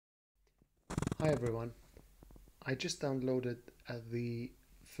Hi everyone, I just downloaded the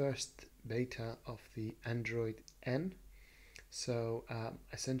first beta of the Android N. So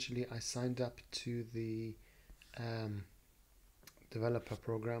essentially I signed up to the um, developer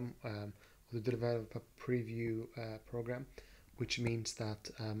program, or the developer preview program, which means that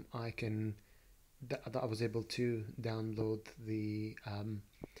I was able to download the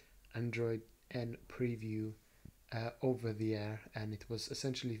Android N preview over the air, and it was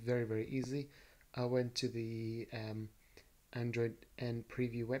essentially very easy. I went to the Android N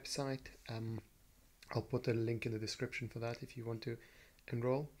preview website. I'll put a link in the description for that if you want to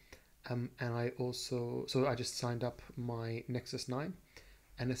enroll. And I just signed up my Nexus 9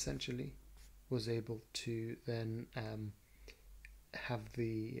 and essentially was able to then have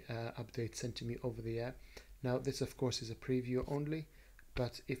the update sent to me over the air. Now, this of course is a preview only,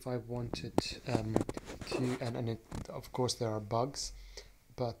 but if I wanted of course there are bugs,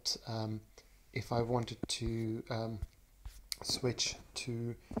 but if I wanted to switch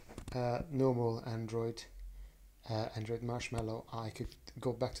to normal Android Marshmallow, I could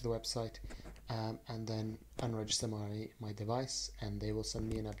go back to the website and then unregister my device, and they will send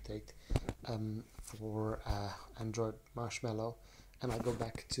me an update for Android Marshmallow, and I go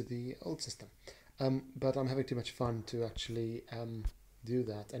back to the old system. But I'm having too much fun to actually do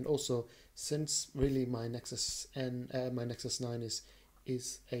that, and also since really my Nexus 9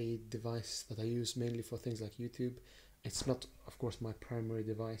 is a device that I use mainly for things like YouTube. It's not, of course, my primary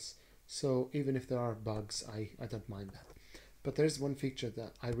device, so even if there are bugs, I don't mind that. But there's one feature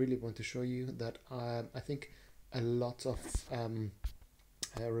that I really want to show you that I think a lot of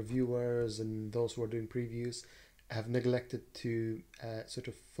reviewers and those who are doing previews have neglected to sort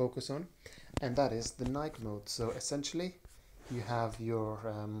of focus on, and that is the night mode. So essentially, you have your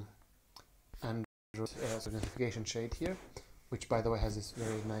Android notification shade here, which by the way has this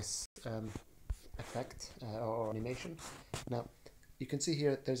very nice effect or animation. Now you can see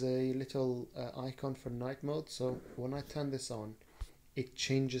here there's a little icon for night mode, so when I turn this on it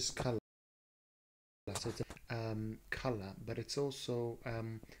changes color. So it's a color, but it's also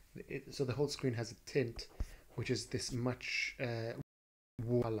so the whole screen has a tint which is this much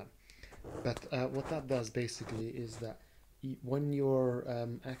warm color. But what that does basically is that when you're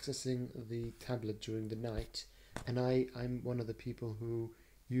accessing the tablet during the night, and I'm one of the people who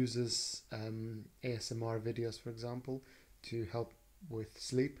uses ASMR videos, for example, to help with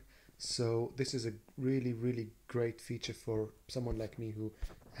sleep. So this is a really great feature for someone like me who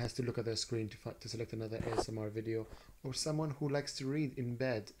has to look at their screen to select another ASMR video, or someone who likes to read in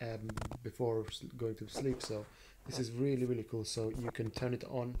bed before going to sleep. So this is really cool. So you can turn it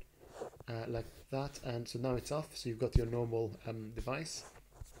on like that, and so now it's off, so you've got your normal device,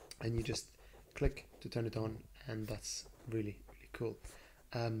 and you just click to turn it on, and that's really cool.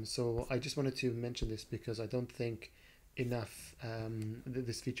 So I just wanted to mention this because I don't think enough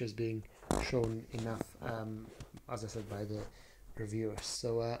this feature is being shown enough, as I said, by the reviewers.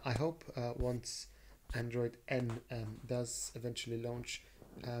 So I hope once Android N does eventually launch,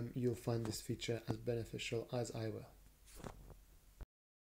 you'll find this feature as beneficial as I will.